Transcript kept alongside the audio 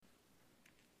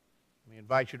We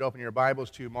invite you to open your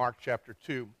Bibles to Mark chapter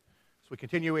 2 as we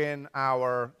continue in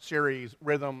our series,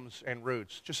 Rhythms and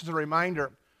Roots. Just as a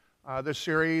reminder, this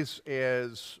series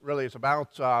is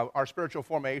about our spiritual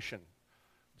formation.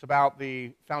 It's about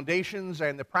the foundations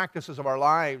and the practices of our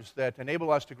lives that enable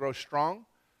us to grow strong,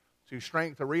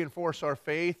 to reinforce our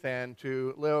faith, and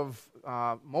to live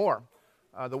more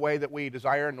the way that we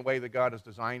desire and the way that God has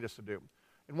designed us to do.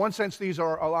 In one sense, these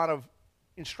are a lot of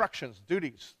instructions,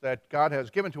 duties that God has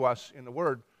given to us in the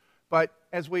Word. But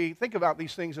as we think about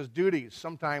these things as duties,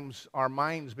 sometimes our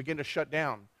minds begin to shut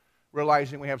down,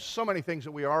 realizing we have so many things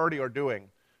that we already are doing,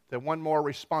 that one more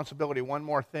responsibility, one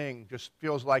more thing just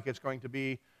feels like it's going to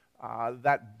be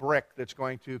that brick that's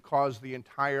going to cause the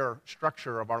entire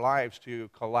structure of our lives to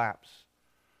collapse.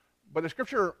 But the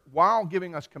Scripture, while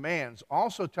giving us commands,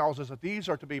 also tells us that these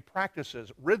are to be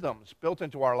practices, rhythms built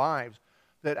into our lives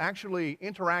that actually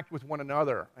interact with one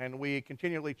another, and we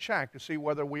continually check to see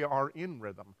whether we are in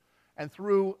rhythm. And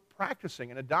through practicing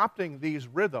and adopting these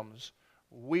rhythms,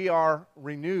 we are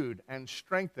renewed and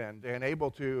strengthened and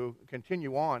able to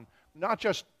continue on, not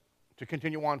just to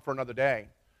continue on for another day,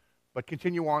 but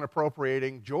continue on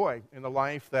appropriating joy in the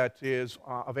life that is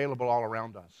available all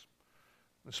around us.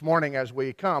 This morning, as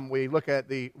we come, we look at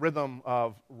the rhythm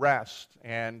of rest,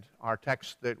 and our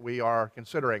text that we are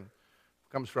considering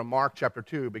comes from Mark chapter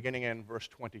 2, beginning in verse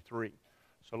 23.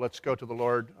 So let's go to the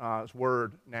Lord's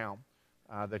word now,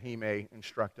 that he may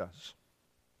instruct us.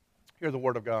 Hear the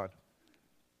word of God.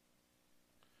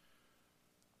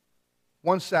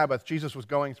 One Sabbath, Jesus was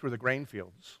going through the grain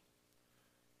fields,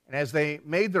 and as they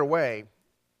made their way,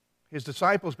 his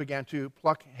disciples began to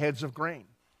pluck heads of grain.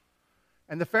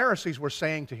 And the Pharisees were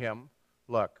saying to him,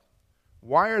 "Look,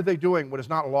 why are they doing what is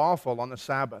not lawful on the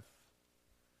Sabbath?"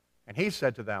 And he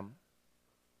said to them,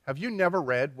 "Have you never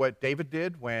read what David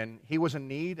did when he was in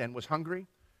need and was hungry,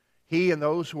 he and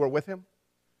those who were with him?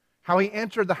 How he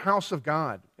entered the house of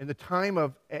God in the time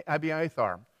of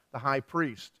Abiathar, the high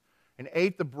priest, and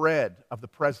ate the bread of the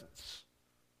presence,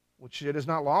 which it is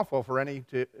not lawful for any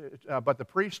but the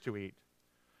priest to eat,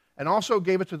 and also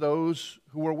gave it to those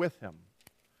who were with him.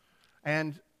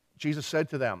 And Jesus said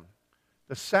to them,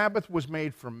 the Sabbath was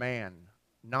made for man,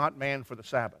 not man for the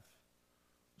Sabbath.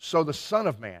 So the Son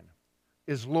of Man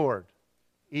is Lord,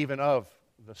 even of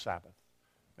the Sabbath."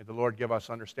 May the Lord give us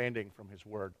understanding from his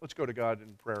word. Let's go to God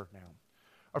in prayer now.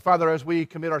 Our Father, as we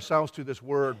commit ourselves to this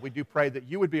word, we do pray that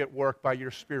you would be at work by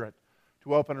your Spirit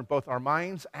to open both our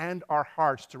minds and our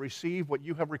hearts to receive what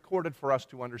you have recorded for us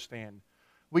to understand.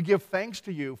 We give thanks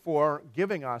to you for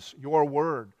giving us your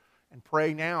word, and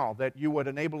pray now that you would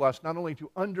enable us not only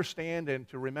to understand and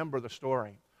to remember the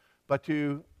story, but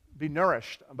to be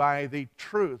nourished by the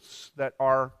truths that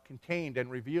are contained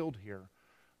and revealed here,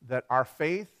 that our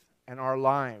faith and our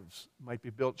lives might be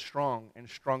built strong and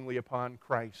strongly upon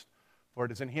Christ. For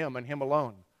it is in him and him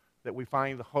alone that we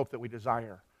find the hope that we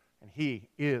desire, and he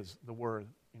is the Word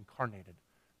incarnated.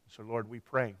 So, Lord, we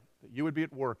pray that you would be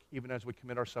at work even as we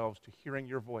commit ourselves to hearing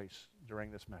your voice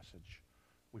during this message.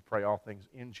 We pray all things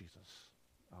in Jesus.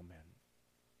 Amen.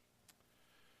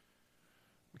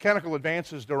 Mechanical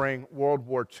advances during World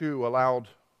War II allowed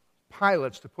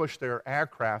pilots to push their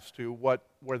aircrafts to what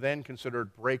were then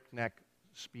considered breakneck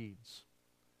speeds.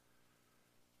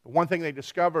 But one thing they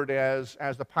discovered as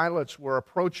the pilots were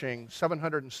approaching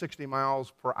 760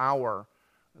 miles per hour,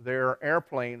 their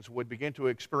airplanes would begin to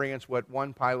experience what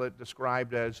one pilot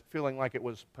described as feeling like it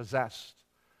was possessed.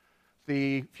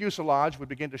 The fuselage would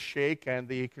begin to shake, and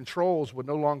the controls would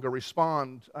no longer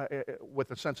respond with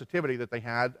the sensitivity that they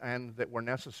had and that were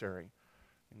necessary.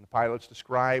 And the pilots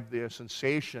described the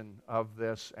sensation of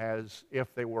this as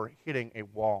if they were hitting a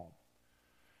wall.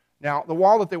 Now, the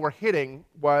wall that they were hitting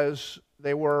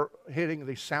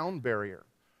the sound barrier.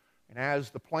 And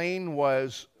as the plane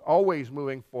was always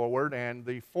moving forward, and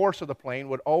the force of the plane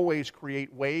would always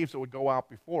create waves that would go out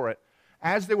before it,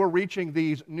 as they were reaching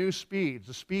these new speeds,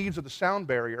 the speeds of the sound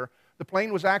barrier, the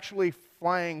plane was actually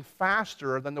flying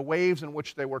faster than the waves in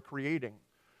which they were creating.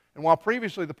 And while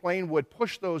previously the plane would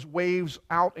push those waves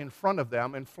out in front of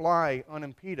them and fly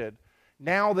unimpeded,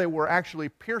 now they were actually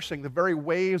piercing the very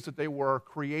waves that they were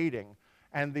creating.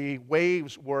 And the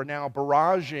waves were now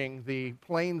barraging the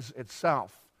planes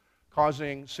itself,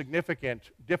 causing significant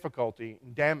difficulty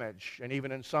and damage, and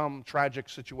even in some tragic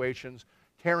situations,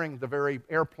 tearing the very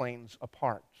airplanes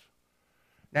apart.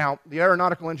 Now, the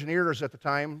aeronautical engineers at the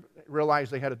time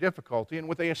realized they had a difficulty, and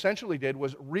what they essentially did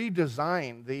was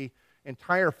redesign the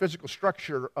entire physical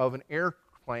structure of an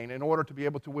airplane in order to be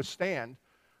able to withstand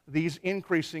these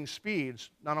increasing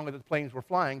speeds, not only that the planes were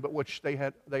flying, but which they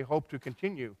hoped to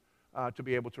continue to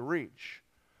be able to reach.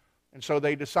 And so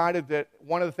they decided that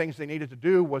one of the things they needed to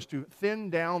do was to thin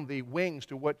down the wings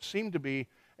to what seemed to be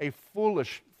a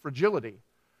foolish fragility.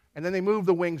 And then they moved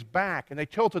the wings back, and they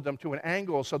tilted them to an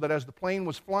angle so that as the plane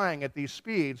was flying at these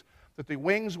speeds, that the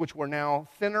wings, which were now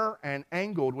thinner and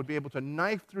angled, would be able to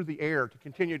knife through the air to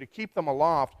continue to keep them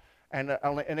aloft and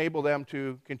enable them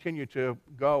to continue to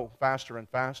go faster and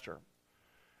faster.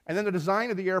 And then the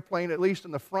design of the airplane, at least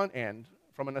in the front end,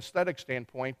 from an aesthetic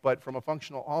standpoint, but from a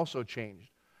functional, also changed.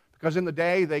 Because in the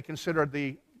day, they considered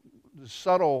the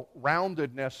subtle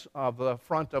roundedness of the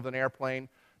front of an airplane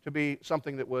to be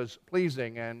something that was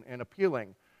pleasing and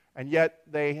appealing. And yet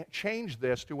they changed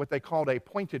this to what they called a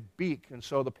pointed beak. And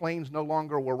so the planes no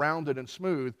longer were rounded and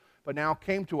smooth, but now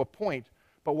came to a point.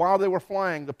 But while they were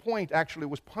flying, the point actually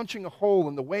was punching a hole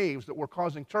in the waves that were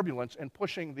causing turbulence and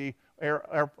pushing the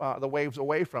waves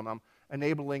away from them,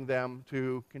 enabling them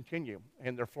to continue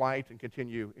in their flight and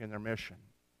continue in their mission.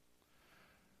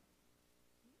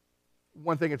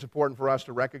 One thing that's important for us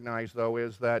to recognize, though,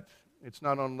 is that it's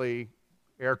not only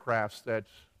aircrafts that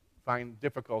find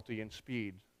difficulty in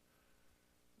speed,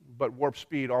 but warp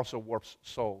speed also warps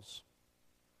souls.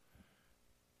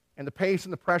 And the pace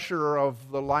and the pressure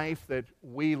of the life that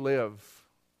we live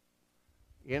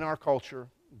in our culture,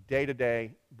 day to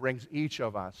day, brings each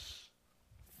of us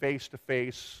face to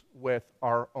face with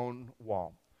our own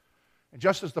wall. And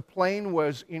just as the plane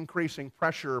was increasing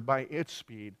pressure by its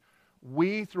speed,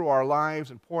 we, through our lives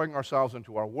and pouring ourselves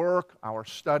into our work, our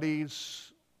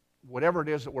studies, whatever it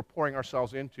is that we're pouring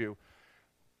ourselves into,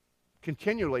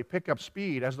 continually pick up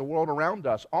speed as the world around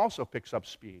us also picks up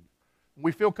speed.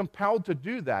 We feel compelled to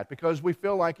do that because we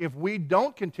feel like if we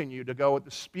don't continue to go at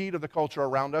the speed of the culture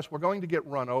around us, we're going to get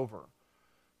run over.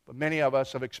 But many of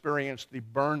us have experienced the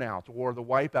burnout or the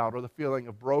wipeout or the feeling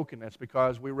of brokenness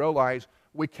because we realize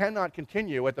we cannot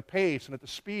continue at the pace and at the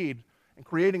speed and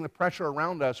creating the pressure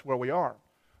around us where we are.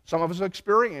 Some of us have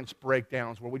experienced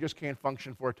breakdowns where we just can't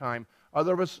function for a time.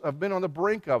 Others of us have been on the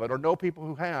brink of it or know people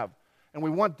who have. And we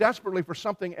want desperately for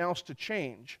something else to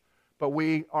change, but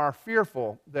we are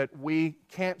fearful that we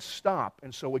can't stop.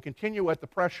 And so we continue at the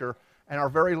pressure, and our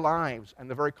very lives and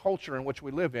the very culture in which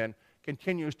we live in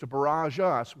continues to barrage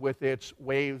us with its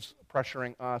waves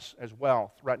pressuring us as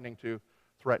well, threatening to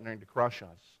crush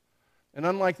us. And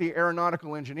unlike the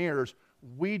aeronautical engineers,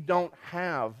 we don't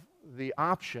have the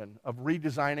option of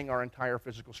redesigning our entire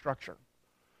physical structure.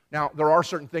 Now, there are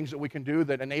certain things that we can do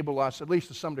that enable us, at least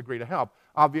to some degree, to help.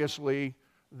 Obviously,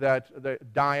 that the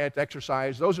diet,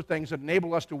 exercise, those are things that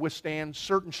enable us to withstand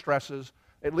certain stresses,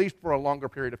 at least for a longer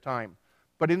period of time.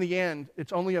 But in the end,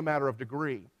 it's only a matter of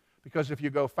degree. Because if you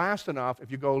go fast enough,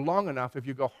 if you go long enough, if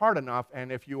you go hard enough,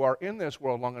 and if you are in this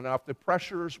world long enough, the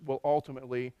pressures will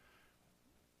ultimately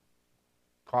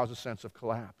cause a sense of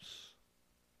collapse.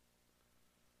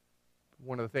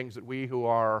 One of the things that we who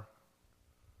are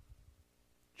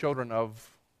children of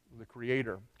the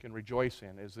Creator can rejoice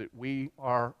in is that we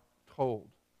are told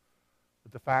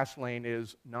that the fast lane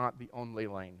is not the only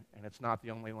lane, and it's not the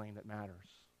only lane that matters.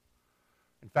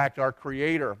 In fact, our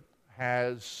Creator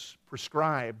has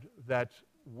prescribed that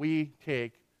we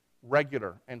take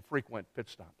regular and frequent pit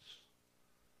stops.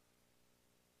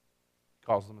 He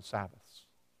calls them the Sabbaths.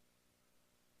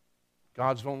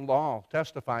 God's own law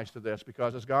testifies to this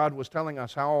because as God was telling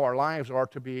us how our lives are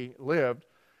to be lived,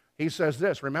 He says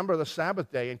this, remember the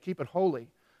Sabbath day and keep it holy.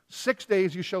 6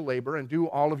 days you shall labor and do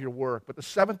all of your work, but the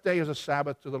seventh day is a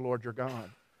Sabbath to the Lord your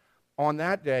God. On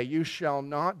that day you shall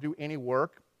not do any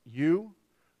work, you,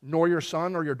 nor your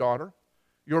son or your daughter,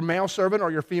 your male servant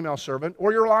or your female servant,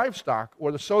 or your livestock,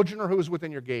 or the sojourner who is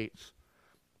within your gates.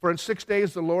 For in 6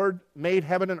 days the Lord made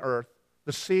heaven and earth,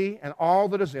 the sea, and all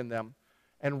that is in them,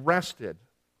 and rested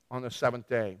on the seventh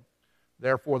day.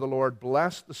 Therefore the Lord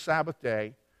blessed the Sabbath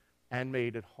day and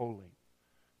made it holy.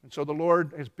 And so the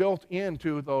Lord has built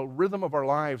into the rhythm of our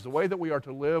lives, the way that we are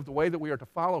to live, the way that we are to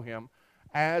follow Him,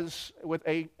 as with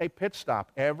a pit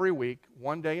stop every week,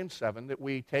 1 day in 7, that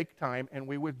we take time and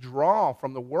we withdraw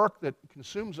from the work that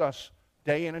consumes us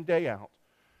day in and day out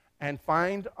and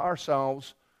find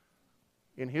ourselves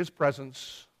in His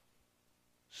presence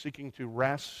seeking to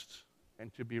rest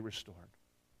and to be restored.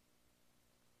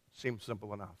 Seems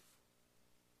simple enough.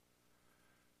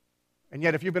 And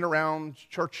yet if you've been around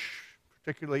church,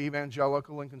 particularly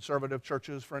evangelical and conservative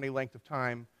churches for any length of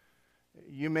time,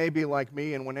 you may be like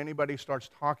me, and when anybody starts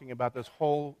talking about this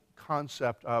whole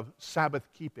concept of Sabbath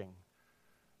keeping,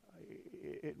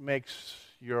 it makes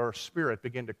your spirit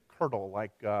begin to curdle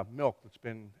like milk that's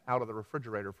been out of the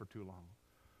refrigerator for too long.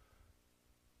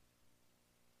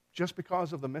 Just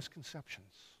because of the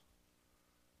misconceptions,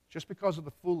 just because of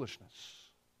the foolishness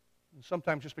And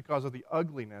sometimes just because of the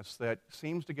ugliness that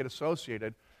seems to get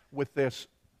associated with this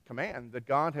command that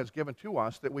God has given to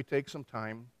us, that we take some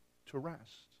time to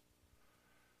rest.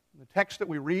 The text that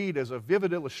we read is a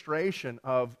vivid illustration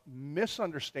of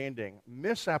misunderstanding,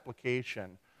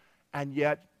 misapplication, and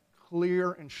yet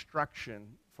clear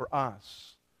instruction for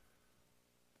us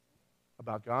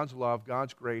about God's love,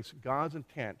 God's grace, God's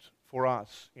intent for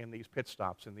us in these pit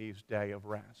stops, in these days of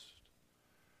rest.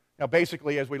 Now,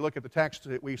 basically, as we look at the text,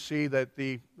 we see that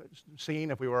the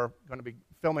scene, if we were going to be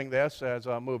filming this as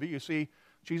a movie, you see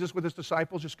Jesus with his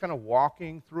disciples just kind of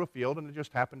walking through a field, and it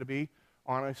just happened to be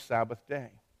on a Sabbath day.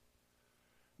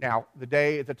 Now, the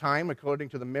day at the time, according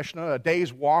to the Mishnah, a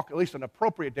day's walk, at least an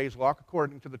appropriate day's walk,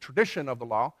 according to the tradition of the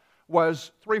law,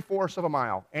 was 3/4 of a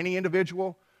mile. Any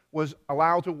individual was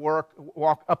allowed to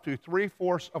walk up to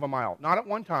 3/4 of a mile. Not at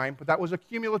one time, but that was a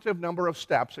cumulative number of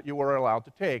steps that you were allowed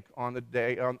to take on the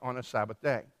day on a Sabbath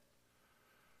day.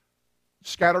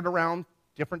 Scattered around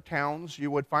different towns, you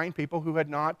would find people who had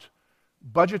not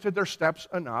budgeted their steps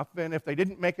enough, and if they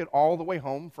didn't make it all the way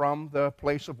home from the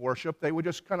place of worship, they would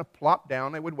just kind of plop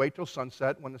down. They would wait till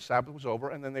sunset when the Sabbath was over,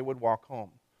 and then they would walk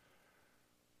home.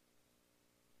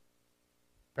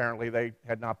 Apparently, they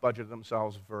had not budgeted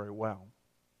themselves very well.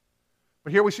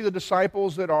 But here we see the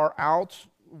disciples that are out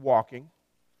walking,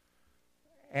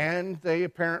 and they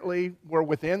apparently were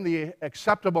within the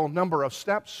acceptable number of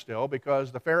steps still,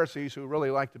 because the Pharisees, who really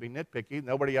like to be nitpicky,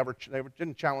 they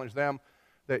didn't challenge them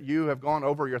that you have gone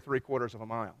over your 3/4 of a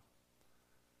mile.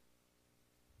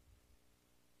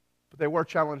 But they were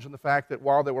challenged in the fact that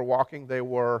while they were walking, they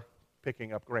were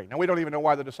picking up grain. Now, we don't even know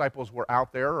why the disciples were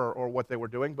out there or what they were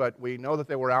doing, but we know that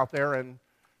they were out there, and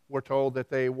we're told that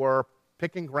they were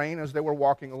picking grain as they were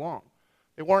walking along.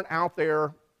 They weren't out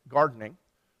there gardening,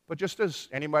 but just as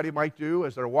anybody might do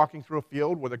as they're walking through a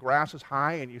field where the grass is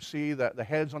high and you see the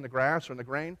heads on the grass or in the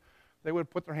grain, they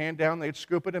would put their hand down, they'd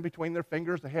scoop it in between their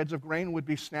fingers, the heads of grain would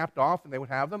be snapped off, and they would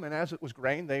have them, and as it was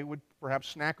grain, they would perhaps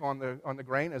snack on the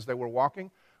grain as they were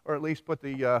walking, or at least put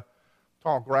the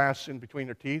tall grass in between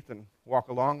their teeth and walk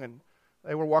along, and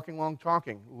they were walking along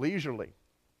talking, leisurely.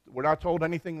 We're not told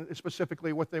anything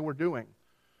specifically what they were doing,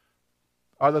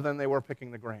 other than they were picking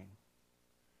the grain.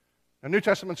 Now, New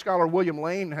Testament scholar William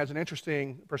Lane has an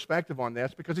interesting perspective on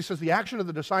this, because he says the action of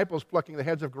the disciples plucking the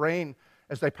heads of grain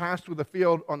as they passed through the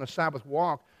field on the Sabbath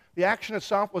walk, the action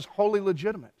itself was wholly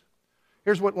legitimate.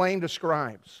 Here's what Lane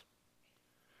describes.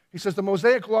 He says, the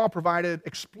Mosaic law provided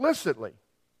explicitly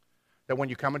that when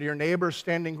you come into your neighbor's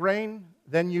standing grain,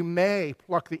 then you may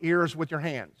pluck the ears with your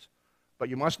hands, but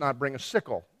you must not bring a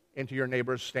sickle into your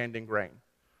neighbor's standing grain.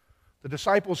 The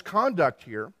disciples' conduct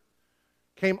here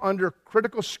came under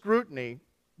critical scrutiny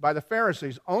by the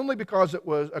Pharisees only because it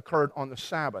occurred on the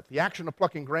Sabbath. The action of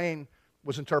plucking grain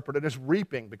was interpreted as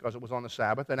reaping because it was on the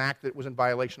Sabbath, an act that was in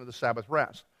violation of the Sabbath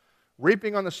rest.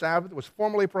 Reaping on the Sabbath was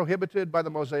formally prohibited by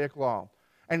the Mosaic law.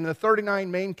 And in the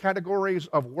 39 main categories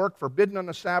of work forbidden on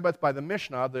the Sabbath by the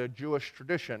Mishnah, the Jewish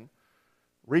tradition,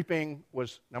 reaping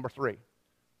was number 3.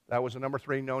 That was the number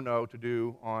 3 no-no to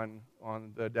do on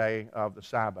the day of the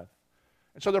Sabbath.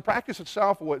 And so their practice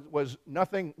itself was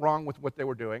nothing wrong with what they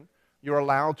were doing. You're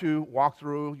allowed to walk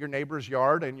through your neighbor's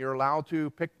yard, and you're allowed to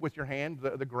pick with your hand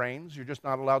the grains. You're just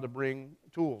not allowed to bring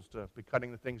tools to be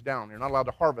cutting the things down. You're not allowed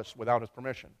to harvest without his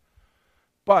permission.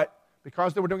 But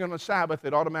because they were doing it on the Sabbath,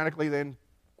 it automatically then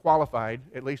qualified,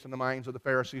 at least in the minds of the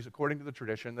Pharisees, according to the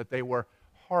tradition, that they were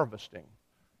harvesting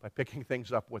by picking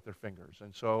things up with their fingers.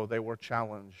 And so they were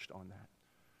challenged on that.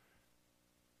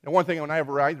 Now, one thing,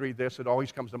 whenever I read this, it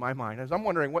always comes to my mind, is I'm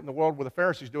wondering what in the world were the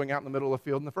Pharisees doing out in the middle of the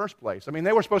field in the first place? I mean,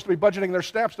 they were supposed to be budgeting their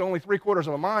steps to only 3/4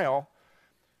 of a mile.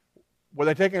 Were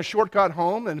they taking a shortcut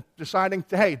home and deciding,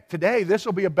 hey, today this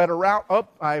will be a better route? Oh,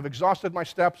 I've exhausted my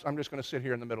steps. I'm just going to sit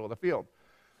here in the middle of the field.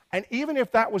 And even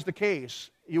if that was the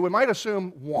case, you might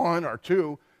assume 1 or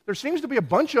 2. There seems to be a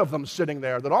bunch of them sitting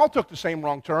there that all took the same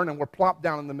wrong turn and were plopped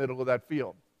down in the middle of that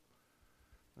field.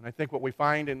 And I think what we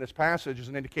find in this passage is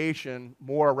an indication,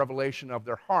 more a revelation of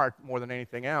their heart more than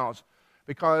anything else,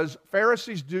 because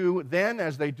Pharisees do then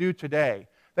as they do today.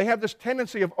 They have this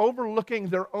tendency of overlooking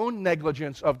their own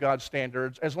negligence of God's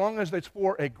standards as long as it's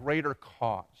for a greater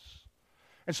cause.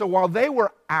 And so while they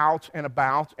were out and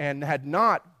about and had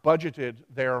not budgeted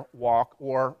their walk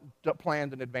or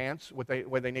planned in advance what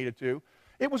they needed to,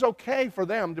 it was okay for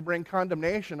them to bring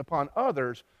condemnation upon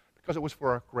others because it was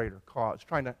for a greater cause,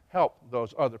 trying to help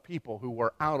those other people who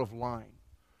were out of line.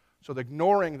 So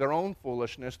ignoring their own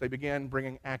foolishness, they began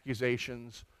bringing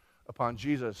accusations upon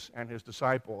Jesus and his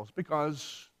disciples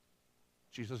because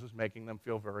Jesus was making them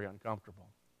feel very uncomfortable.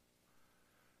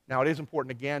 Now, it is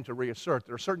important, again, to reassert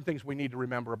there are certain things we need to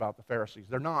remember about the Pharisees.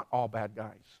 They're not all bad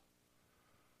guys.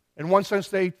 In one sense,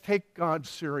 they take God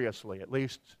seriously, at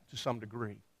least to some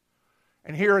degree.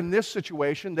 And here in this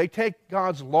situation, they take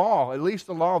God's law, at least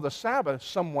the law of the Sabbath,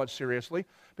 somewhat seriously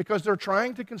because they're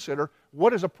trying to consider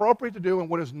what is appropriate to do and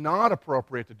what is not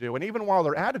appropriate to do. And even while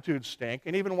their attitudes stink,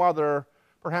 and even while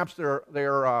perhaps their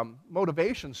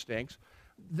motivation stinks,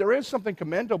 there is something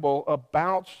commendable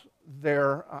about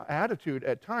their attitude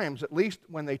at times, at least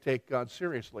when they take God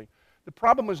seriously. The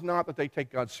problem is not that they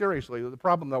take God seriously. The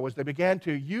problem, though, is they began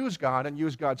to use God and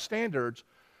use God's standards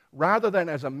rather than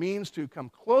as a means to come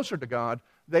closer to God.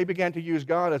 They began to use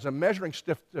God as a measuring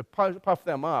stick to puff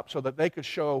them up so that they could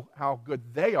show how good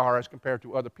they are as compared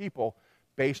to other people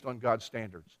based on God's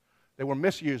standards. They were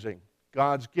misusing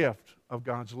God's gift of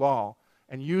God's law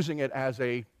and using it as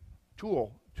a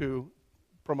tool to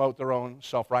promote their own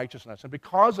self-righteousness. And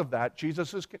because of that,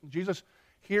 Jesus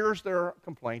hears their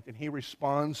complaint and he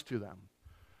responds to them.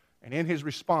 And in his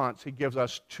response, he gives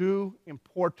us two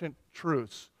important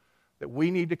truths that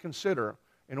we need to consider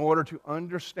in order to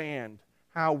understand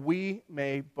how we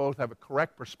may both have a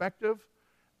correct perspective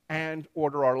and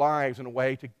order our lives in a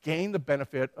way to gain the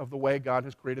benefit of the way God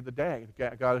has created the day,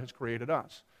 God has created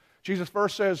us. Jesus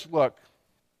first says, look,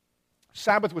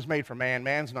 Sabbath was made for man.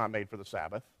 Man's not made for the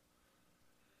Sabbath.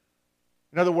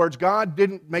 In other words, God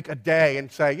didn't make a day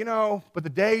and say, but the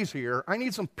day's here. I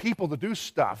need some people to do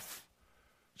stuff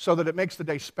so that it makes the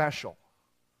day special.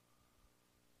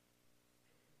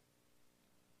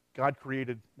 God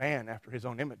created man after his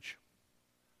own image.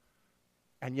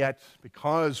 And yet,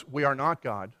 because we are not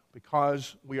God,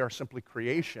 because we are simply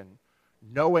creation,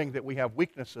 knowing that we have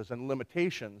weaknesses and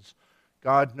limitations,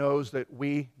 God knows that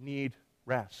we need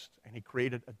rest. And he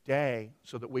created a day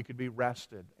so that we could be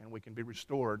rested and we can be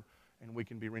restored and we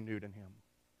can be renewed in him.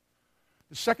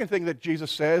 The second thing that Jesus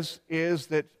says is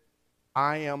that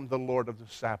I am the Lord of the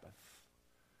Sabbath.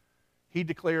 He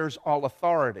declares all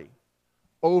authority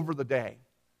over the day.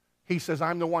 He says,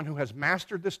 I'm the one who has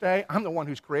mastered this day. I'm the one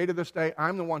who's created this day.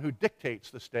 I'm the one who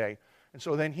dictates this day. And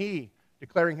so then he,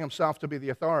 declaring himself to be the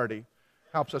authority,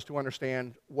 helps us to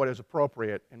understand what is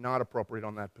appropriate and not appropriate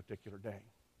on that particular day.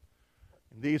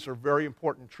 And these are very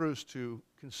important truths to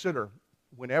consider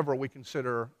whenever we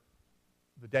consider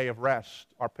the day of rest,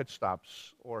 our pit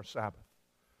stops, or Sabbath.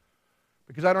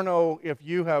 Because I don't know if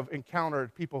you have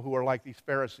encountered people who are like these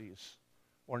Pharisees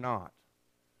or not,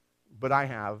 but I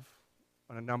have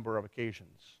on a number of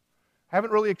occasions. Haven't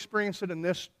really experienced it in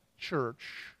this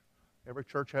church. Every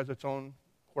church has its own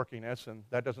quirkiness, and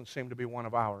that doesn't seem to be one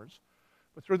of ours.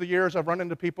 But through the years, I've run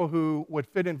into people who would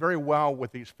fit in very well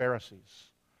with these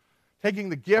Pharisees, taking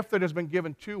the gift that has been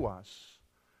given to us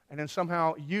and then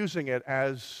somehow using it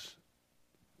as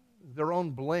their own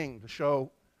bling to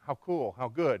show how cool, how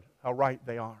good, how right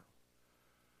they are.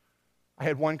 I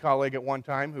had one colleague at one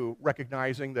time who,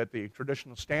 recognizing that the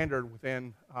traditional standard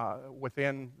within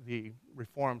the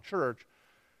Reformed Church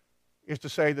is to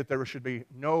say that there should be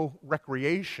no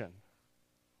recreation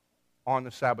on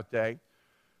the Sabbath day,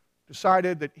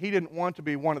 decided that he didn't want to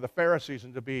be one of the Pharisees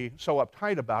and to be so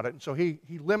uptight about it, and so he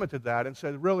limited that and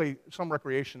said, really, some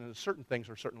recreation and certain things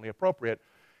are certainly appropriate.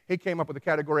 He came up with a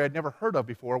category I'd never heard of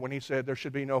before when he said there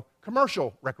should be no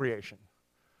commercial recreation.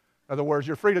 In other words,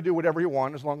 you're free to do whatever you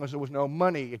want as long as there was no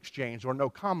money exchange or no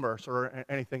commerce or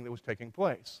anything that was taking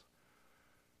place.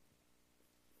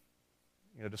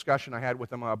 In a discussion I had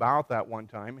with him about that one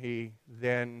time,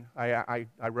 I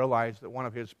realized that one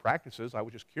of his practices, I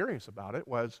was just curious about it,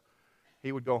 was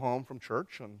he would go home from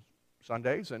church on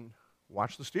Sundays and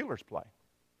watch the Steelers play.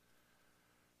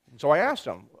 And so I asked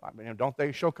him, don't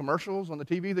they show commercials on the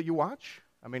TV that you watch?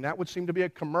 That would seem to be a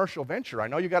commercial venture. I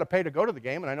know you got to pay to go to the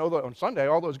game, and I know that on Sunday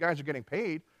all those guys are getting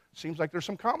paid. It seems like there's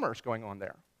some commerce going on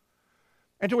there.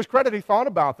 And to his credit, he thought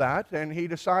about that, and he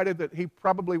decided that he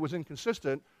probably was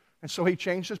inconsistent, and so he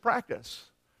changed his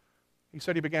practice. He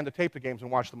said he began to tape the games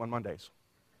and watch them on Mondays.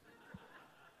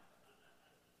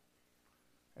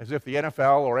 As if the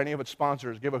NFL or any of its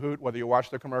sponsors give a hoot whether you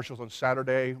watch their commercials on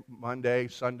Saturday, Monday,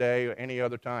 Sunday, or any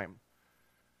other time.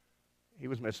 He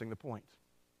was missing the point.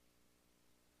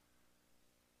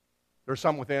 There are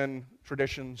some within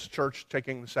traditions, church,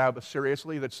 taking the Sabbath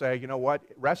seriously that say, you know what,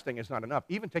 resting is not enough.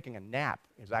 Even taking a nap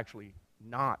is actually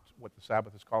not what the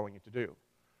Sabbath is calling you to do.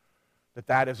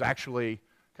 That is actually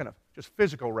kind of just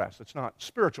physical rest. It's not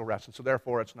spiritual rest, and so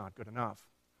therefore it's not good enough.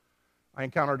 I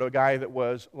encountered a guy that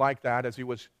was like that as he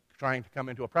was trying to come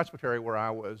into a presbytery where I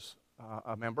was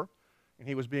a member, and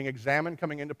he was being examined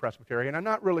coming into presbytery, and I'm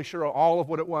not really sure all of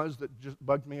what it was that just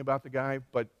bugged me about the guy,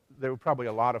 but there were probably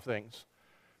a lot of things.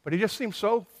 But he just seemed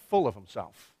so full of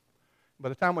himself. by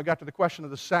the time we got to the question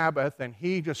of the Sabbath, and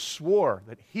he just swore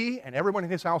that he and everyone in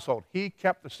his household, he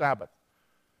kept the Sabbath.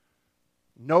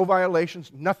 No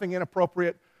violations, nothing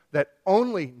inappropriate, that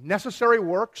only necessary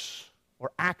works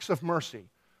or acts of mercy.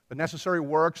 The necessary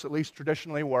works, at least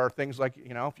traditionally, were things like,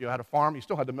 if you had a farm, you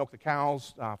still had to milk the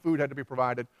cows, food had to be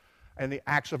provided. And the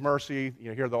acts of mercy,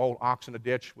 you hear the old ox in a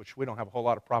ditch, which we don't have a whole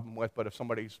lot of problem with, but if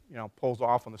somebody's, pulls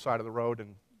off on the side of the road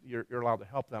and you're allowed to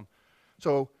help them.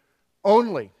 So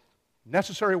only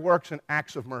necessary works and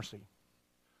acts of mercy.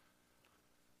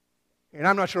 And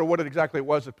I'm not sure what it exactly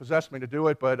was that possessed me to do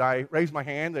it, but I raised my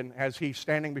hand, and as he's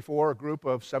standing before a group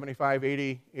of 75,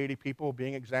 80 people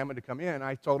being examined to come in,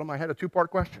 I told him I had a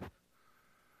two-part question.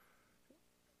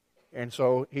 And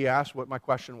so he asked what my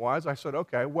question was. I said,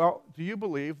 okay, well, do you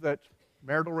believe that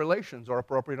marital relations are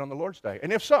appropriate on the Lord's Day?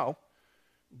 And if so,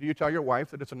 do you tell your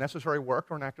wife that it's a necessary work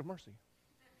or an act of mercy?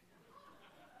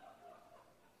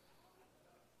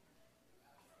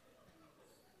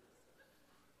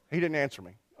 He didn't answer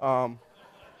me. And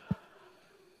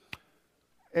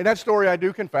that story, I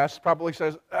do confess, probably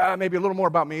says maybe a little more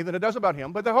about me than it does about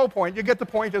him. But the whole point, you get the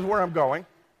point, is where I'm going.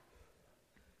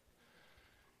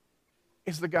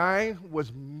 Is the guy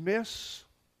was missing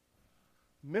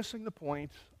the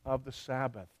point of the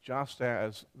Sabbath, just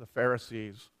as the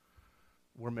Pharisees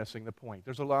were missing the point.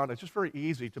 There's a lot, it's just very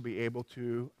easy to be able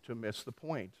to miss the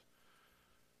point.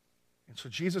 And so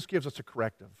Jesus gives us a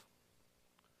corrective.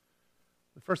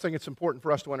 The first thing it's important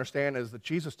for us to understand is that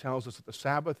Jesus tells us that the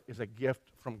Sabbath is a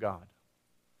gift from God.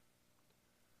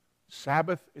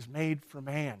 Sabbath is made for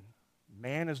man.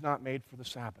 Man is not made for the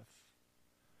Sabbath.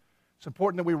 It's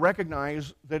important that we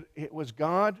recognize that it was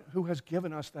God who has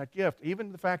given us that gift,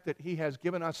 even the fact that he has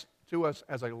given us to us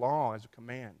as a law, as a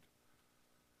command.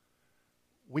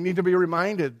 We need to be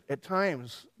reminded at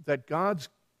times that God's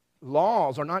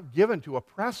laws are not given to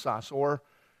oppress us or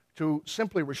to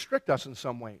simply restrict us in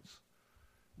some ways.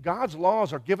 God's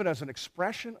laws are given as an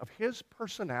expression of his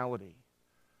personality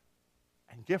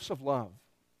and gifts of love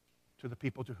to the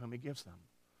people to whom he gives them.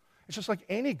 It's just like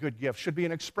any good gift should be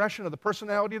an expression of the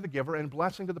personality of the giver and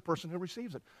blessing to the person who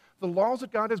receives it. The laws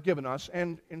that God has given us,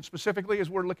 and specifically as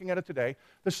we're looking at it today,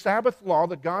 the Sabbath law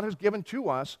that God has given to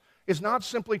us is not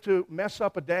simply to mess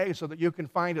up a day so that you can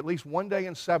find at least one day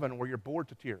in 7 where you're bored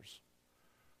to tears.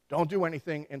 Don't do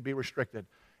anything and be restricted.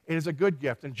 It is a good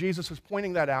gift, and Jesus is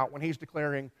pointing that out when he's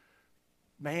declaring,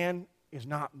 man is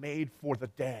not made for the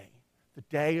day. The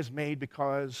day is made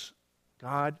because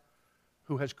God,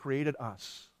 who has created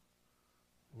us,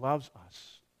 loves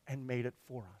us and made it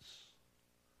for us.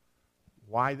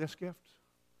 Why this gift?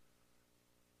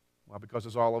 Well, because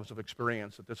as all of us have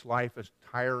experienced, that this life is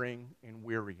tiring and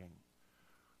wearying,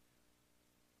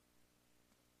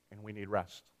 and we need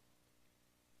rest.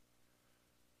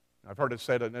 I've heard it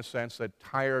said in this sense that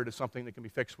tired is something that can be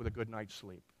fixed with a good night's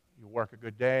sleep. You work a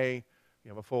good day, you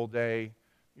have a full day,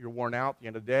 you're worn out at the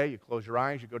end of the day, you close your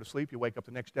eyes, you go to sleep, you wake up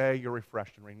the next day, you're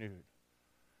refreshed and renewed.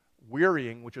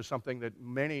 Wearying, which is something that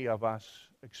many of us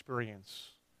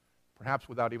experience, perhaps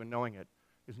without even knowing it,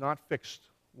 is not fixed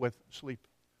with sleep.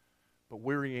 But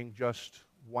wearying just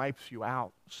wipes you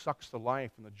out, sucks the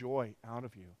life and the joy out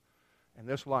of you. And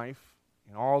this life,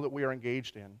 and all that we are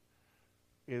engaged in,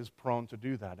 is prone to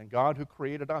do that. And God, who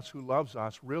created us, who loves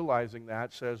us, realizing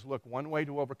that, says, look, one way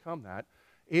to overcome that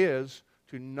is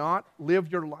to not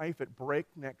live your life at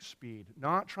breakneck speed,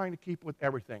 not trying to keep with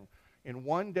everything. In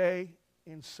one day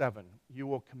in 7, you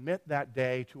will commit that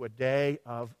day to a day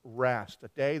of rest, a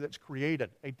day that's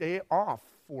created, a day off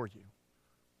for you.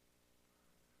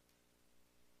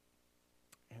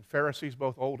 And Pharisees,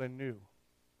 both old and new,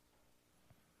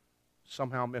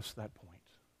 somehow missed that point.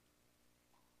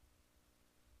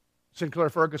 Sinclair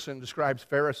Ferguson describes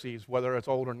Pharisees, whether it's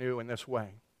old or new, in this way.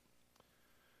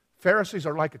 Pharisees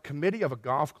are like a committee of a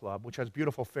golf club which has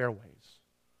beautiful fairways.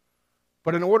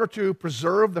 But in order to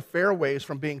preserve the fairways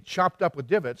from being chopped up with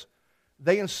divots,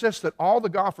 they insist that all the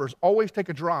golfers always take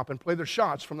a drop and play their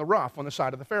shots from the rough on the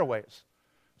side of the fairways.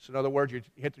 So in other words, you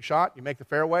hit the shot, you make the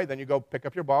fairway, then you go pick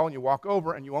up your ball and you walk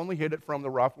over and you only hit it from the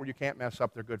rough where you can't mess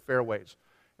up their good fairways.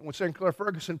 And when Sinclair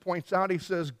Ferguson points out, he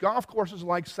says, golf courses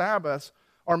like Sabbaths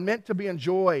are meant to be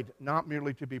enjoyed, not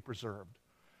merely to be preserved.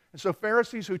 And so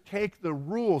Pharisees who take the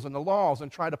rules and the laws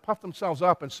and try to puff themselves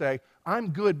up and say,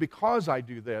 I'm good because I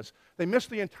do this, they miss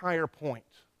the entire point.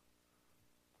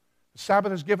 The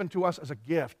Sabbath is given to us as a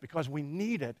gift because we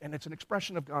need it, and it's an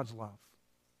expression of God's love.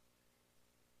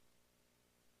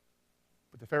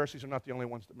 But the Pharisees are not the only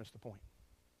ones that miss the point.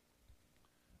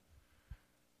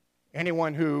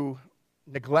 Anyone who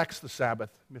neglects the Sabbath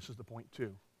misses the point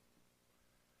too.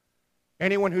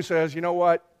 Anyone who says, you know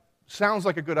what, sounds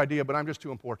like a good idea, but I'm just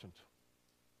too important.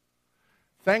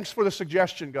 Thanks for the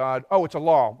suggestion, God. Oh, it's a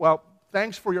law. Well,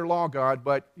 thanks for your law, God,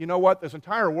 but you know what? This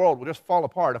entire world will just fall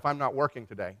apart if I'm not working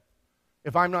today,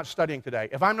 if I'm not studying today,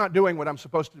 if I'm not doing what I'm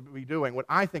supposed to be doing, what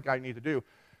I think I need to do.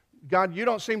 God, you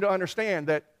don't seem to understand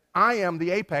that I am the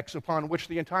apex upon which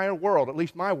the entire world, at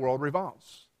least my world,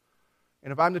 revolves.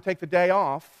 And if I'm to take the day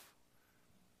off,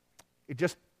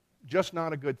 it's just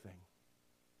not a good thing.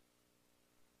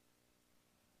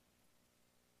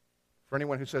 For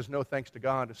anyone who says no thanks to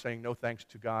God is saying no thanks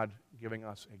to God giving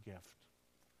us a gift.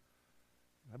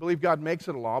 I believe God makes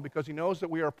it a law because he knows that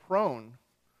we are prone,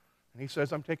 and he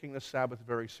says, I'm taking this Sabbath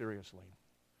very seriously.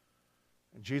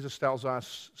 And Jesus tells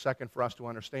us, second, for us to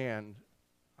understand,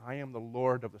 I am the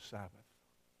Lord of the Sabbath.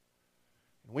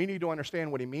 And we need to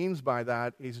understand what he means by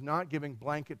that. He's not giving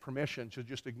blanket permission to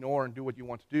just ignore and do what you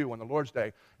want to do on the Lord's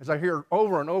Day. As I hear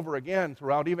over and over again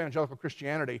throughout evangelical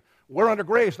Christianity, we're under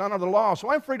grace, not under the law, so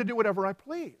I'm free to do whatever I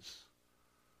please.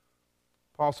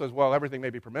 Paul says, well, everything may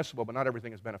be permissible, but not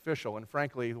everything is beneficial. And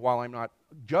frankly, while I'm not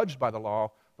judged by the law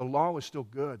is still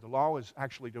good. The law is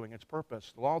actually doing its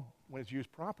purpose. The law, when it's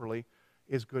used properly,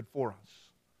 is good for us.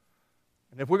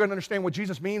 And if we're going to understand what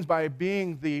Jesus means by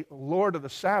being the Lord of the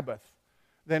Sabbath,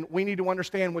 then we need to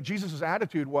understand what Jesus'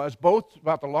 attitude was, both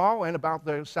about the law and about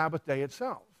the Sabbath day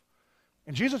itself.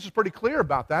 And Jesus is pretty clear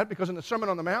about that, because in the Sermon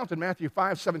on the Mount in Matthew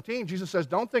 5:17, Jesus says,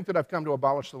 don't think that I've come to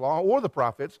abolish the law or the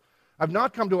prophets. I've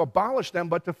not come to abolish them,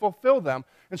 but to fulfill them.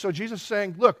 And so Jesus is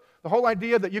saying, look, the whole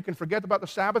idea that you can forget about the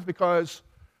Sabbath because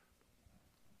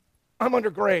I'm under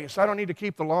grace, I don't need to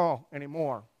keep the law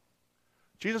anymore.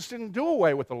 Jesus didn't do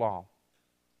away with the law.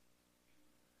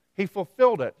 He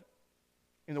fulfilled it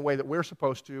in the way that we're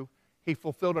supposed to. He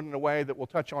fulfilled it in a way that we'll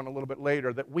touch on a little bit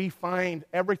later, that we find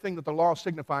everything that the law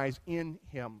signifies in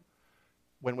him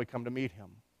when we come to meet him.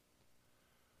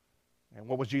 And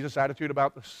what was Jesus' attitude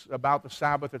about the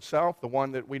Sabbath itself? The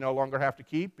one that we no longer have to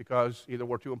keep because either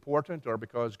we're too important or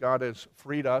because God has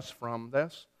freed us from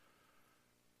this?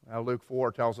 Now, Luke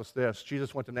 4 tells us this.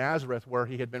 Jesus went to Nazareth where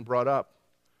he had been brought up.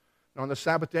 And on the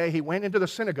Sabbath day, he went into the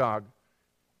synagogue,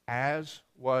 as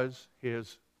was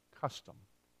his custom.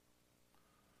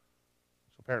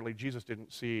 So apparently Jesus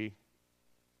didn't see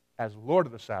as Lord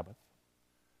of the Sabbath,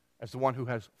 as the one who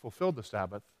has fulfilled the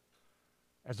Sabbath,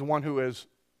 as the one who is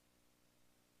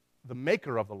the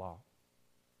maker of the law,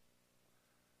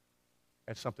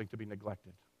 as something to be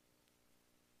neglected.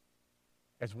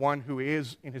 As one who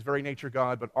is in his very nature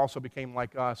God, but also became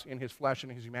like us in his flesh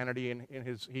and his humanity,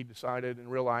 and he decided and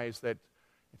realized that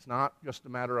it's not just a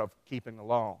matter of keeping the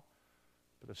law,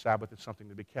 but the Sabbath is something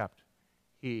to be kept.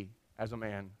 He, as a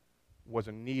man, was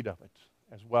in need of it,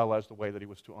 as well as the way that he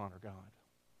was to honor God.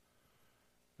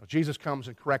 Now, Jesus comes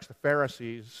and corrects the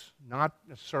Pharisees, not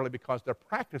necessarily because their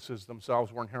practices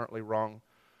themselves were inherently wrong,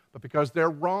 but because their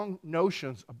wrong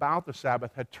notions about the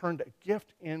Sabbath had turned a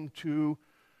gift into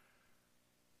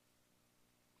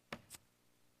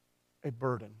a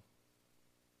burden.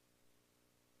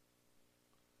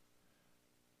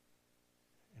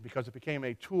 And because it became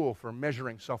a tool for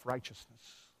measuring self-righteousness.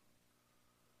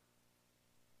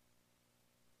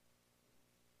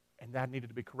 And that needed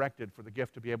to be corrected for the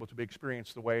gift to be able to be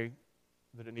experienced the way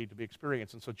that it needed to be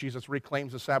experienced. And so Jesus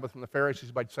reclaims the Sabbath from the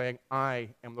Pharisees by saying, I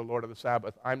am the Lord of the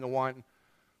Sabbath. I'm the one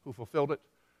who fulfilled it.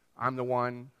 I'm the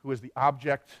one who is the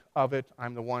object of it.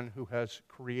 I'm the one who has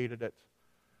created it.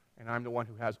 And I'm the one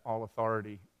who has all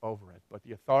authority over it. But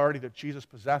the authority that Jesus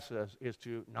possesses is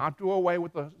to not do away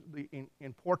with the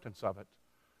importance of it,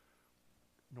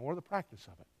 nor the practice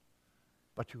of it,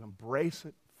 but to embrace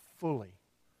it fully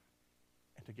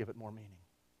and to give it more meaning.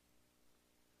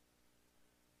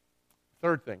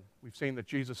 Third thing, we've seen that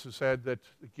Jesus has said that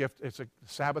the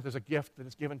Sabbath is a gift that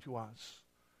is given to us.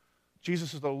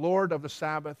 Jesus is the Lord of the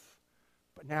Sabbath,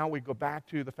 but now we go back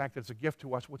to the fact that it's a gift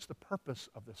to us. What's the purpose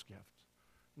of this gift?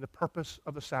 And the purpose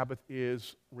of the Sabbath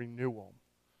is renewal.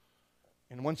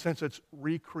 In one sense, it's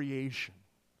recreation.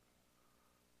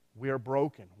 We are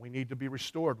broken. We need to be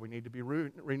restored. We need to be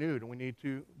renewed. And we need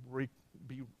to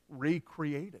be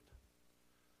recreated.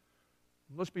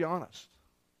 Let's be honest.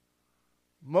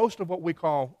 Most of what we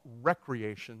call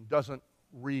recreation doesn't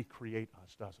recreate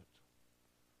us, does it?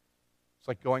 It's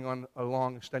like going on a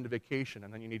long extended vacation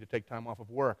and then you need to take time off of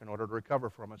work in order to recover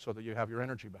from it so that you have your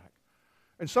energy back.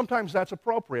 And sometimes that's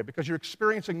appropriate because you're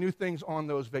experiencing new things on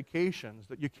those vacations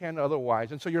that you can't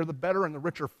otherwise. And so you're the better and the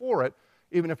richer for it,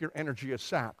 even if your energy is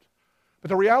sapped. But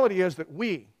the reality is that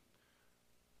we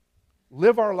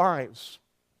live our lives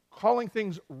calling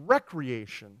things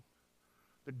recreation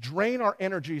that drain our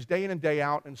energies day in and day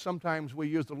out, and sometimes we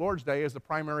use the Lord's Day as the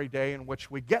primary day in which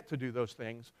we get to do those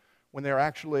things when they're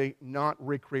actually not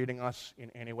recreating us in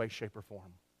any way, shape, or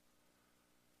form.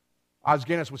 Os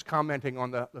Guinness was commenting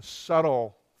on the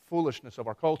subtle foolishness of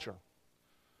our culture.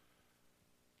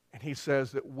 And he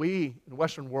says that we, in the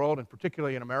Western world, and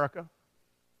particularly in America,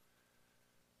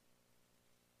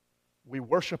 we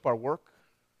worship our work,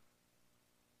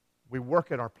 we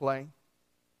work at our play,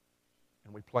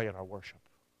 and we play at our worship.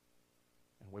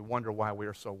 And we wonder why we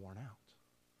are so worn out.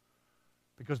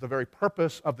 Because the very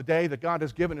purpose of the day that God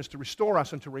has given is to restore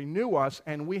us and to renew us,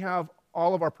 and we have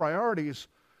all of our priorities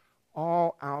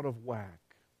all out of whack.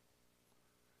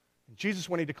 And Jesus,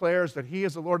 when he declares that he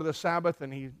is the Lord of the Sabbath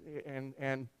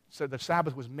and said the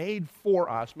Sabbath was made for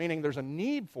us, meaning there's a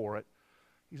need for it,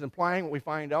 he's implying what we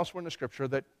find elsewhere in the Scripture,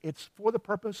 that it's for the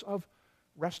purpose of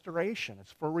restoration.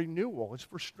 It's for renewal. It's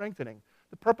for strengthening.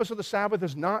 The purpose of the Sabbath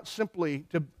is not simply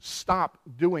to stop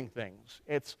doing things.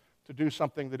 It's to do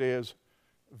something that is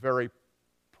very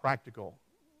practical,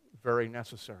 very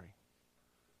necessary.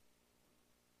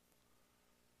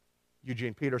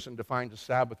 Eugene Peterson defines the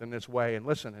Sabbath in this way, and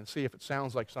listen and see if it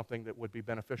sounds like something that would be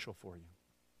beneficial for you.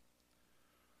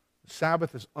 The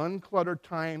Sabbath is uncluttered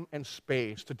time and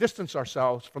space to distance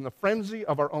ourselves from the frenzy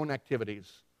of our own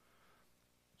activities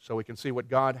so we can see what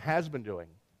God has been doing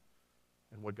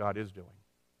and what God is doing.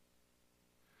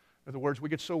 In other words, we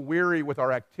get so weary with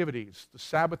our activities, the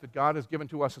Sabbath that God has given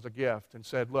to us as a gift, and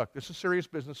said, look, this is serious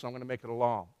business, so I'm going to make it a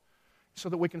law. So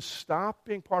that we can stop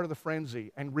being part of the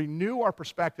frenzy and renew our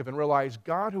perspective and realize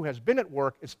God who has been at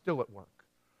work is still at work.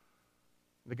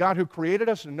 The God who created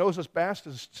us and knows us best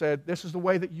has said, this is the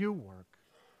way that you work.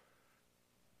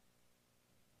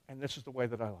 And this is the way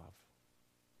that I love.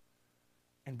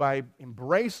 And by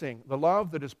embracing the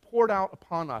love that is poured out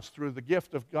upon us through the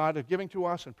gift of God giving to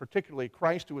us, and particularly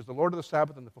Christ, who is the Lord of the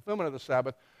Sabbath and the fulfillment of the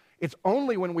Sabbath, it's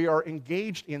only when we are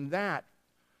engaged in that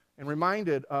and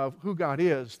reminded of who God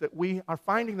is that we are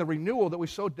finding the renewal that we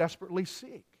so desperately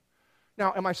seek.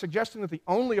 Now, am I suggesting that the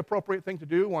only appropriate thing to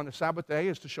do on the Sabbath day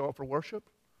is to show up for worship?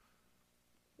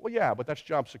 Well, yeah, but that's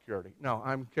job security. No,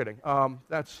 I'm kidding.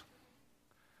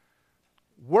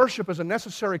 Worship is a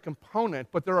necessary component,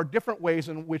 but there are different ways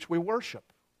in which we worship.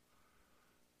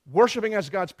 Worshiping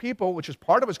as God's people, which is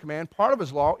part of His command, part of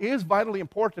His law, is vitally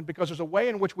important because there's a way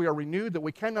in which we are renewed that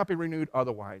we cannot be renewed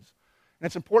otherwise. And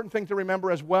it's an important thing to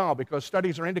remember as well, because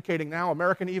studies are indicating now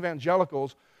American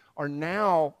evangelicals are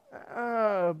now,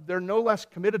 they're no less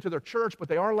committed to their church, but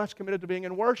they are less committed to being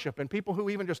in worship. And people who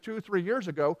even just 2 or 3 years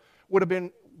ago would have been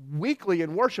weekly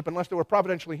in worship unless they were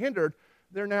providentially hindered,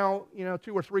 they're now 2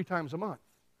 or 3 times a month.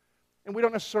 And we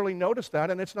don't necessarily notice that,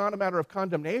 and it's not a matter of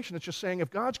condemnation. It's just saying if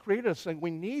God's created us and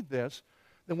we need this,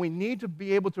 then we need to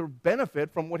be able to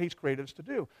benefit from what He's created us to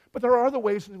do. But there are other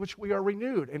ways in which we are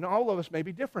renewed, and all of us may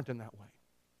be different in that way.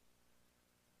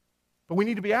 But we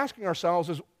need to be asking ourselves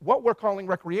is what we're calling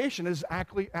recreation is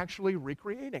actually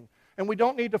recreating. And we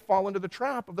don't need to fall into the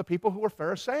trap of the people who are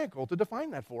Pharisaical to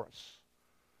define that for us.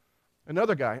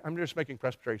 Another guy, I'm just making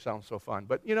Presbytery sound so fun,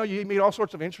 but you meet all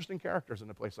sorts of interesting characters in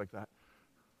a place like that.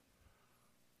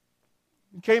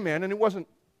 He came in, and he wasn't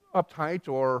uptight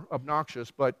or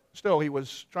obnoxious, but still he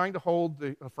was trying to hold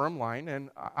a firm line, and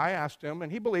I asked him, and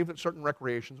he believed that certain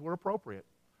recreations were appropriate.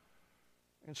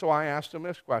 And so I asked him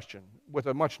this question with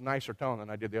a much nicer tone than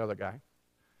I did the other guy.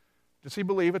 Does he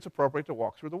believe it's appropriate to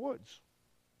walk through the woods?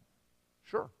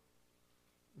 Sure.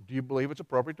 Do you believe it's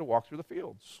appropriate to walk through the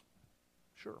fields?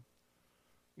 Sure.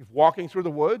 If walking through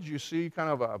the woods, you see kind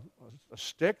of a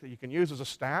stick that you can use as a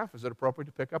staff, is it appropriate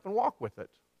to pick up and walk with it?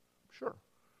 Sure.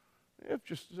 If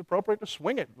it's appropriate to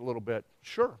swing it a little bit,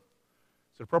 sure.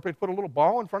 Is it appropriate to put a little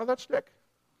ball in front of that stick?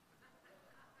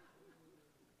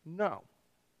 No.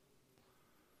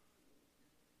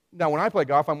 Now, when I play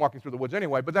golf, I'm walking through the woods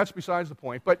anyway, but that's besides the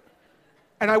point.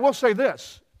 And I will say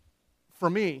this, for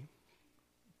me,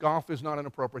 golf is not an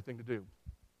appropriate thing to do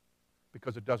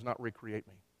because it does not recreate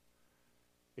me.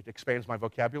 It expands my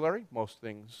vocabulary, most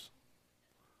things.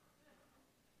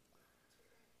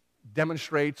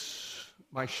 Demonstrates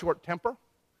my short temper.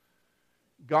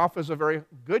 Golf is a very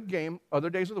good game other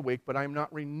days of the week, but I'm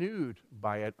not renewed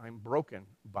by it. I'm broken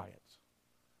by it.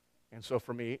 And so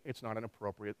for me, it's not an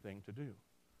appropriate thing to do.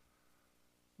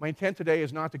 My intent today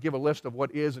is not to give a list of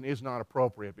what is and is not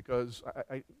appropriate because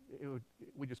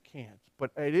we just can't.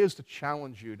 But it is to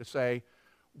challenge you to say,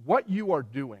 what you are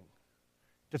doing,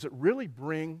 does it really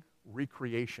bring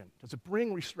recreation? Does it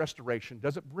bring restoration?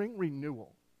 Does it bring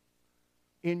renewal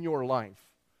in your life?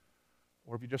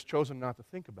 Or have you just chosen not to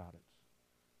think about it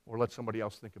or let somebody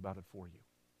else think about it for you?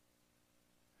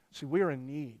 See, we are in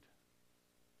need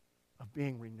of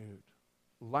being renewed.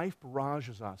 Life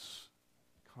barrages us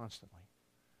constantly.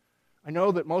 I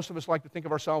know that most of us like to think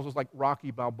of ourselves as like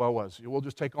Rocky Balboas. We'll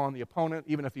just take on the opponent,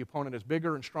 even if the opponent is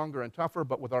bigger and stronger and tougher,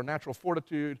 but with our natural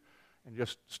fortitude and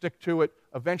just stick to it.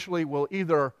 Eventually, we'll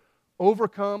either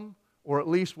overcome or at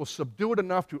least we'll subdue it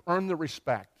enough to earn the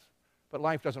respect. But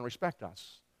life doesn't respect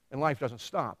us, and life doesn't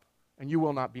stop, and you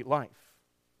will not beat life.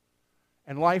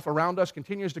 And life around us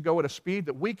continues to go at a speed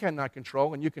that we cannot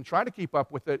control, and you can try to keep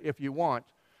up with it if you want,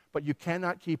 but you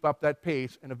cannot keep up that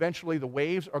pace, and eventually the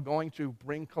waves are going to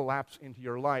bring collapse into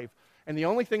your life. And the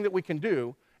only thing that we can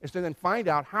do is to then find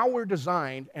out how we're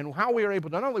designed and how we are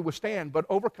able to not only withstand, but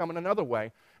overcome in another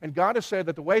way. And God has said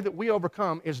that the way that we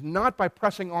overcome is not by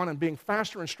pressing on and being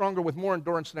faster and stronger with more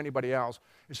endurance than anybody else.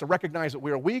 It's to recognize that we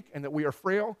are weak and that we are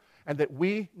frail and that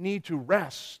we need to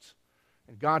rest.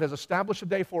 And God has established a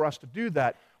day for us to do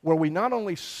that, where we not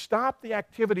only stop the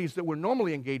activities that we're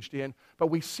normally engaged in, but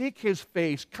we seek His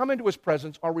face, come into His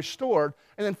presence, are restored,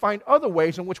 and then find other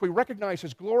ways in which we recognize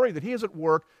His glory, that He is at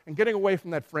work, and getting away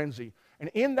from that frenzy. And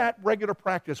in that regular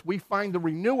practice, we find the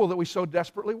renewal that we so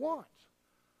desperately want.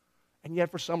 And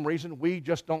yet, for some reason, we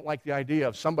just don't like the idea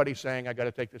of somebody saying, I got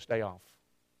to take this day off.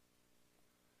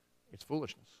 It's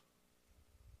foolishness.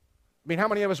 I mean, how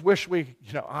many of us wish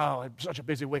oh, it's such a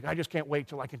busy week, I just can't wait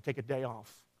till I can take a day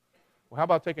off. Well, how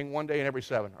about taking one day in every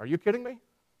 7? Are you kidding me?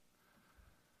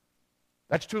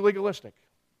 That's too legalistic.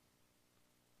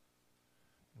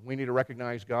 We need to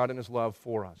recognize God in His love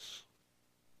for us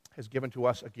has given to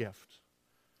us a gift,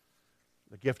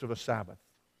 the gift of a Sabbath.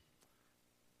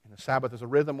 And the Sabbath is a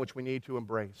rhythm which we need to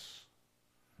embrace.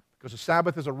 Because the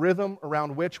Sabbath is a rhythm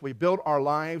around which we build our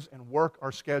lives and work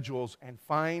our schedules and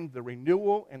find the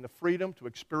renewal and the freedom to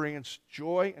experience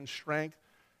joy and strength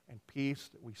and peace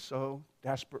that we so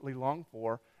desperately long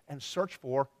for and search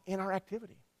for in our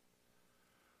activity.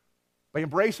 By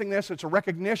embracing this, it's a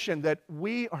recognition that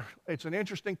it's an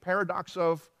interesting paradox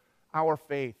of our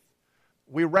faith.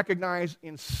 We recognize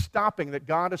in stopping that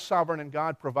God is sovereign and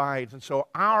God provides. And so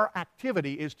our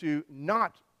activity is to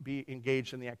not be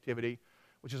engaged in the activity,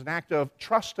 which is an act of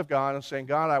trust of God and saying,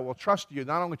 God, I will trust you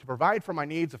not only to provide for my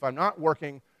needs if I'm not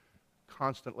working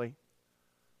constantly,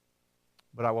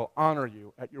 but I will honor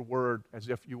you at your word as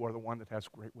if you are the one that has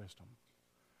great wisdom.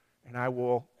 And I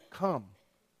will come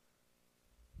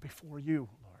before you,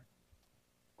 Lord.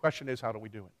 The question is, how do we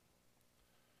do it?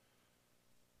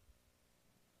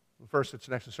 First, it's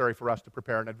necessary for us to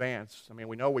prepare in advance. I mean,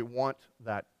 we know we want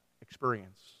that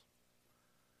experience.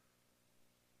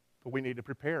 But we need to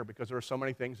prepare because there are so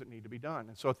many things that need to be done.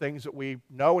 And so things that we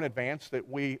know in advance that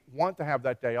we want to have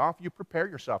that day off, you prepare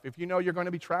yourself. If you know you're going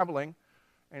to be traveling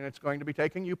and it's going to be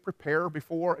taken, you prepare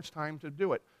before it's time to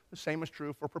do it. The same is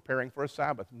true for preparing for a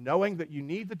Sabbath. Knowing that you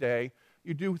need the day,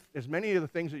 you do as many of the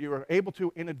things that you are able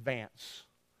to in advance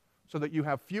so that you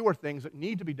have fewer things that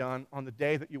need to be done on the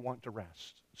day that you want to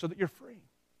rest, so that you're free.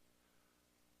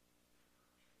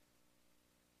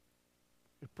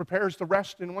 It prepares the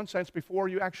rest in one sense before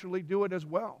you actually do it as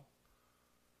well.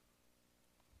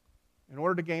 In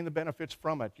order to gain the benefits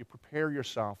from it, you prepare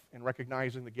yourself in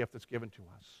recognizing the gift that's given to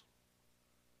us.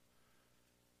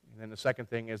 And then the second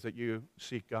thing is that you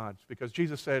seek God. Because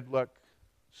Jesus said, look,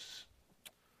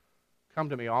 come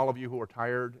to me, all of you who are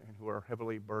tired and who are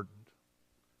heavily burdened,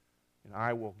 and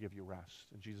I will give you rest.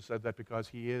 And Jesus said that because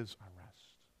He is our rest.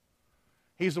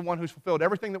 He's the one who's fulfilled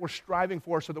everything that we're striving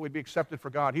for so that we'd be accepted for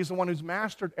God. He's the one who's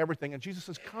mastered everything. And Jesus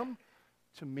says, come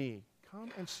to me. Come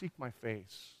and seek my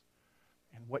face.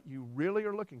 And what you really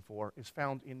are looking for is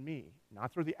found in me.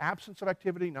 Not through the absence of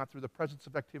activity, not through the presence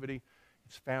of activity.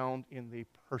 It's found in the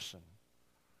person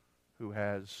who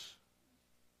has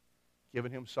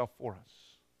given Himself for us,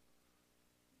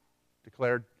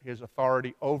 declared His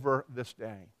authority over this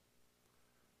day,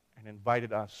 and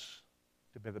invited us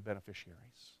to be the beneficiaries.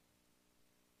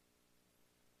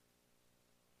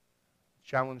 The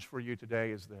challenge for you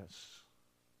today is this.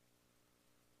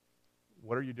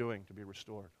 What are you doing to be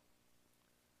restored?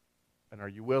 And are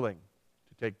you willing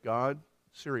to take God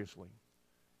seriously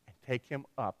and take Him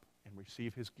up and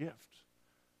receive His gift?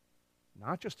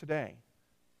 Not just today,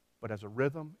 but as a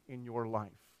rhythm in your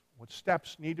life. What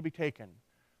steps need to be taken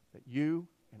that you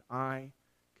and I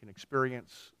can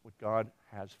experience what God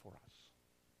has for us?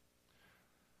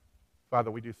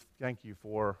 Father, we do thank you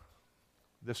for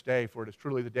this day, for it is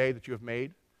truly the day that you have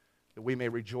made, that we may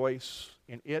rejoice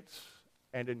in it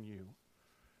and in you.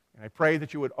 And I pray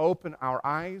that you would open our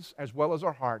eyes as well as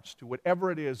our hearts to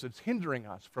whatever it is that's hindering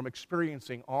us from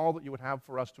experiencing all that you would have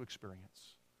for us to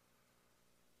experience.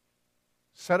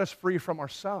 Set us free from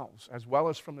ourselves as well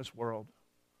as from this world,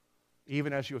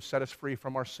 even as you have set us free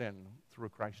from our sin through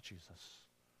Christ Jesus.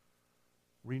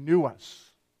 Renew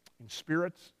us in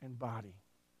spirit and body,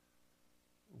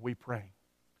 We pray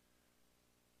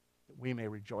that we may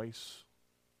rejoice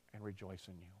and rejoice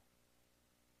in you.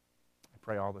 I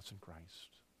pray all this in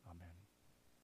Christ.